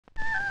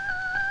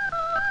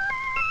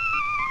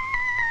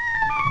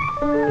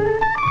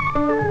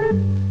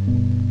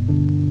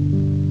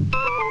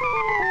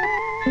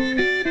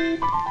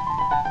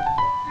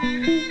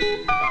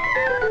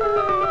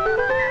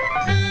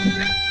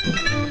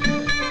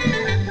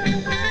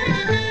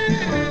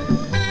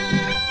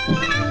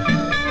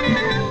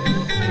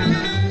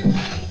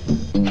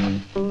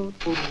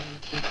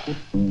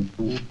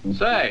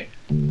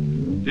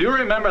Do you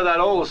remember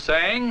that old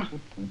saying?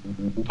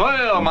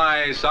 Toil,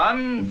 my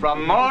son,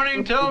 from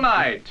morning till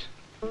night.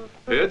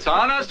 It's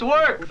honest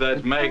work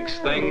that makes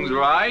things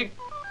right.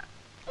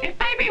 It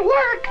may be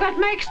work that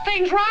makes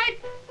things right,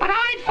 but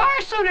I'd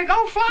far sooner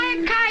go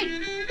fly a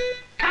kite.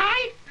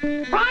 Kite?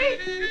 Right?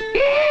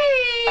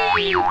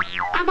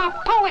 Yee! I'm a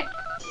poet.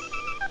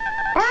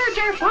 Birds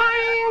are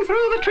flying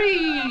through the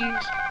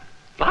trees.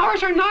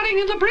 Flowers are nodding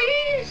in the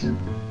breeze.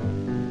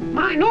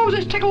 My nose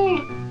is tickled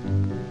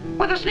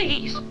with a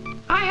sneeze.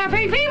 I have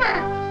a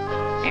fever,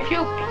 if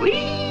you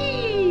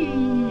please.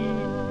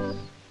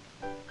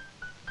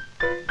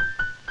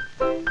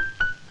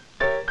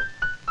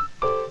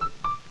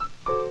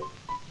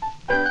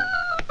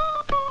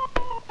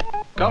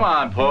 Come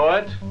on,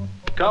 poet.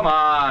 Come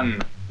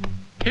on.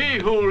 He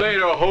who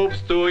later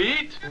hopes to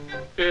eat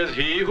is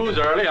he who's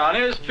early on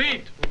his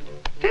feet.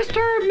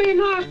 Disturb me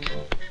not,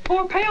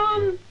 poor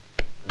peon.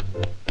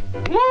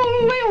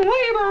 Lonely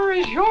labor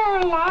is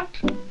your lot,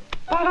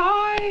 but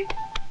I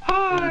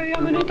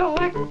am an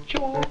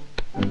intellectual.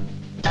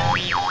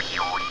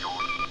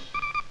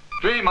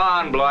 Dream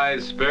on,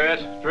 blithe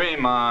spirit,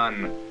 dream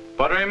on.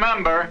 But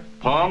remember,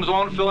 poems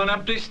won't fill an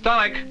empty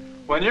stomach.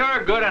 When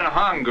you're good and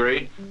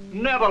hungry,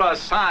 nibble a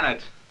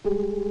sonnet. Do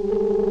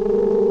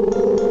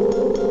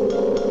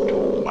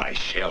my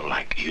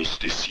shell-like ears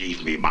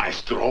deceive me,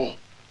 maestro?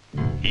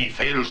 He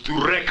fails to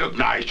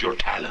recognize your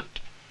talent.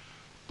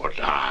 But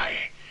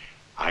I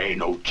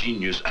know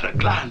genius at a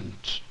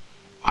glance.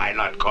 Why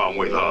not come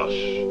with us?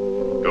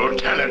 Your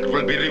talent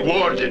will be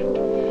rewarded.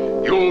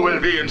 You will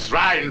be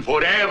enshrined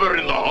forever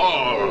in the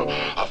Hall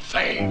of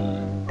Fame.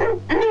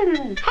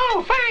 Hall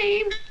of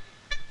Fame?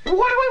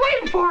 What are we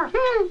waiting for?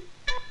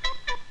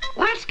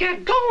 Let's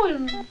get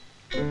going.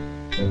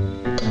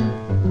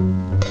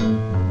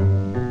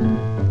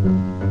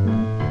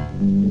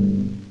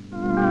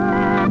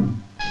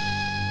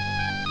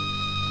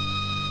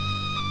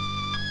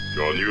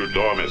 Your new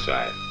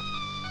domicile.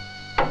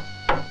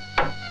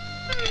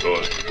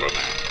 Good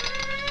woman.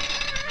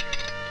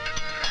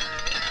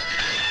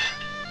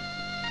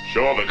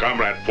 Show the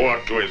comrade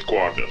Ford to his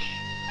quarters.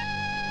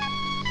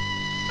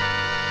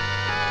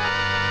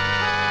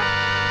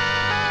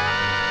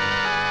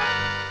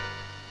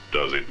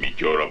 Does it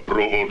meet your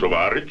approval,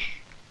 tovarich?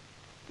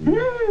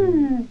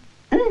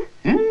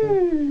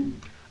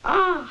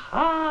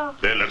 Aha.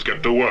 Then let's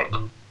get to work.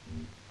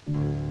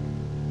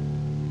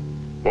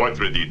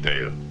 Portrait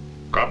detail.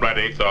 Comrade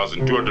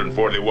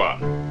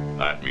 8241.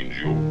 That means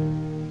you.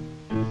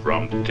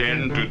 From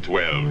 10 to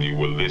 12, you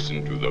will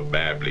listen to the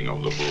babbling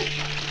of the brook.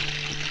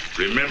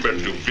 Remember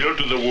to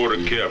filter the water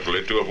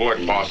carefully to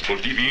avoid possible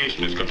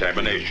deviation as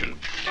contamination.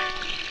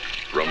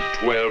 From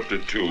 12 to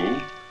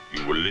 2,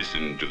 you will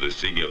listen to the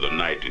singing of the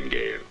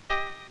nightingale.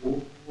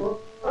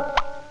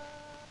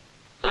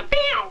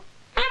 Lapel,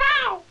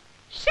 hello,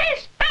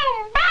 sis,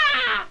 boom,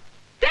 ba,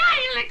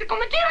 dialectical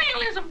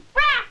materialism,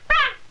 rah,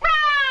 rah,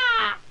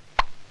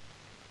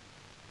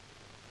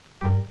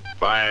 rah.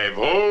 5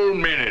 whole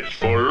minutes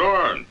for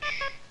lunch.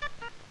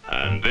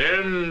 And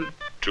then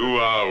 2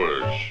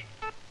 hours.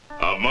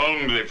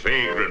 Among the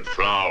fragrant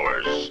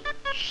flowers.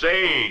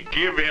 Say,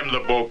 give him the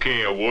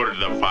bouquet awarded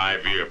the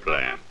 5-year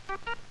plan.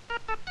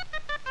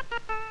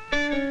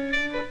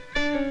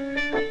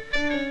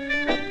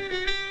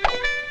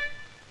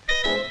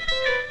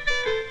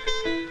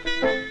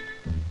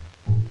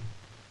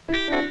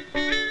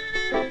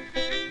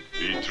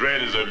 The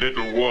thread is a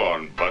little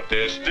worn, but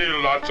there's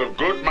still lots of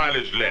good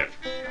mileage left.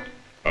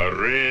 A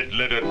red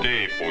letter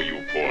day for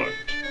you, poet.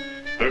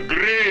 The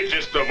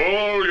greatest of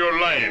all your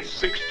life.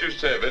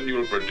 67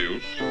 you'll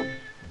produce.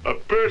 A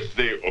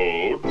birthday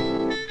ode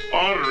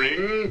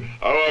honoring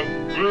our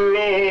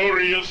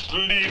glorious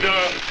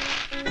leader,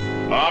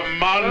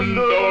 Manolin.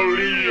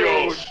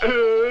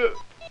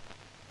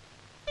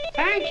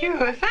 Thank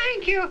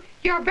you.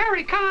 You're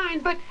very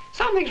kind, but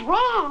something's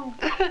wrong.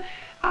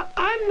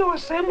 I'm no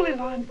assembly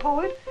line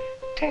poet.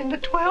 10 to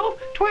 12,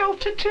 12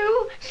 to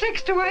 2,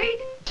 6 to 8.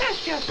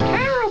 That's just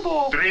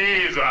terrible.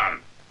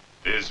 Treason!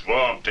 This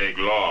won't take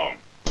long.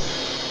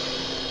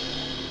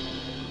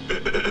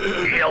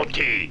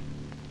 Guilty.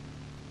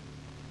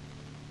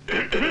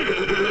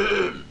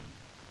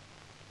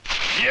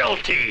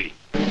 Guilty.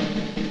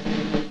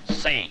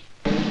 Say,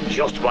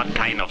 just what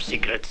kind of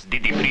secrets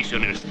did the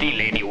prisoner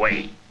steal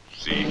anyway?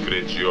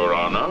 Secrets, Your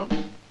Honor?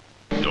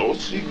 No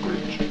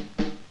secrets.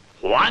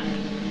 What?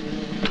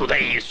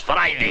 Today is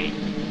Friday,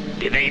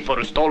 the day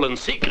for stolen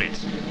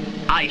secrets.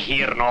 I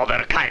hear no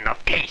other kind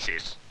of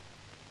cases.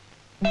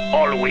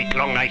 All week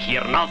long I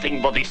hear nothing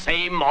but the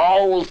same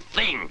old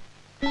thing.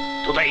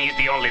 Today is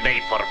the only day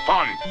for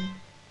fun.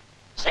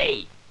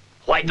 Say,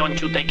 why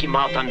don't you take him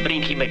out and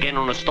bring him again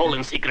on a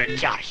stolen secret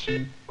charge?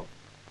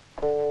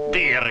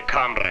 Dear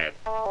comrade,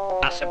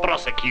 as a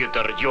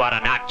prosecutor you are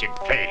an abject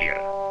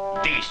failure.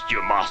 This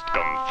you must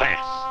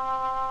confess.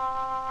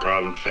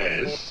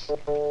 Confess?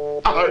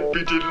 I'd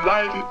be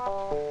delighted.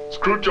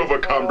 Scrooge over,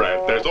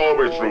 comrade. There's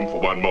always room for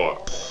one more.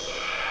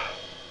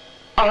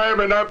 I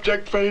am an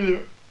abject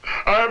failure.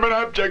 I'm an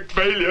abject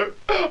failure.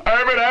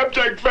 I'm an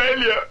abject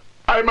failure.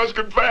 I must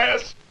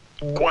confess.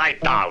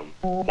 Quiet down.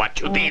 What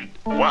you did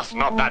was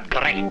not that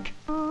great.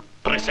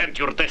 Present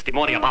your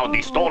testimony about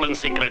the stolen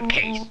secret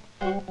case.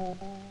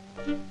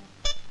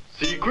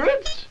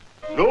 Secrets?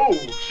 No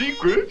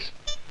secrets.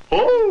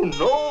 Oh,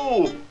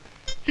 no.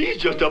 He's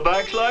just a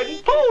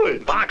backsliding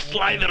poet.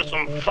 Backsliders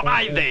on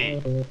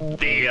Friday.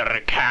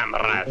 Dear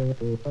camera,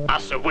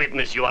 as a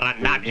witness you are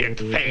an abject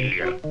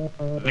failure.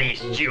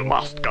 This you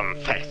must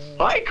confess.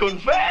 I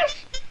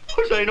confess?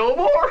 Say no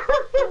more.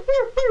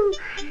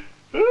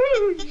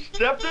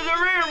 Step to the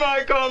rear,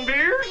 my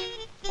compeers.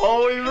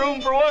 Always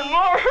room for one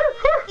more.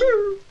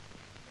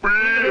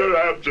 We're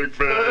abject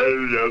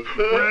failures.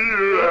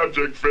 We're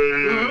abject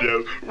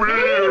failures.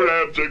 We're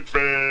abject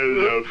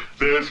failures.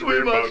 This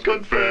we must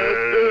confess.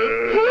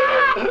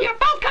 You're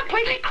both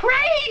completely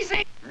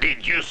crazy.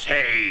 Did you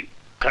say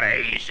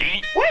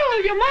crazy?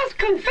 Well, you must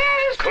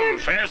confess.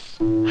 Confess?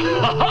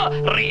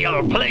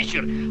 Real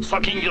pleasure.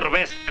 Sucking your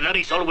vest, there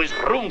is always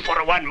room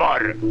for one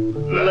more.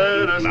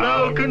 Let us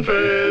now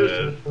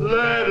confess.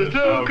 Let us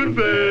now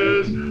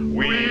confess.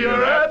 We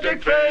are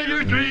abject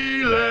failures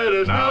 3. Let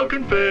us now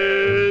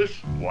confess.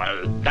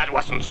 Well, that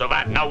wasn't so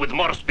bad. Now with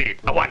more spirit.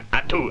 A 1,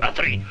 a 2, a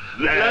 3.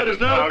 Let us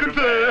now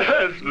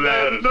confess.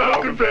 Let us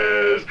now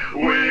confess.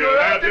 We are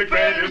abject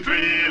failures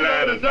 3.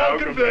 Let us now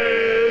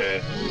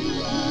confess.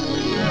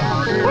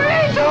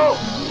 Burrito!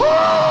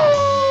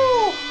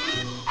 Oh!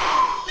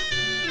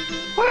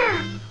 Where?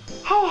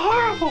 How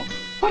horrible!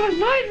 What a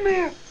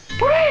nightmare!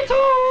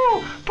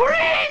 Burrito!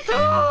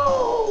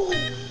 Burrito!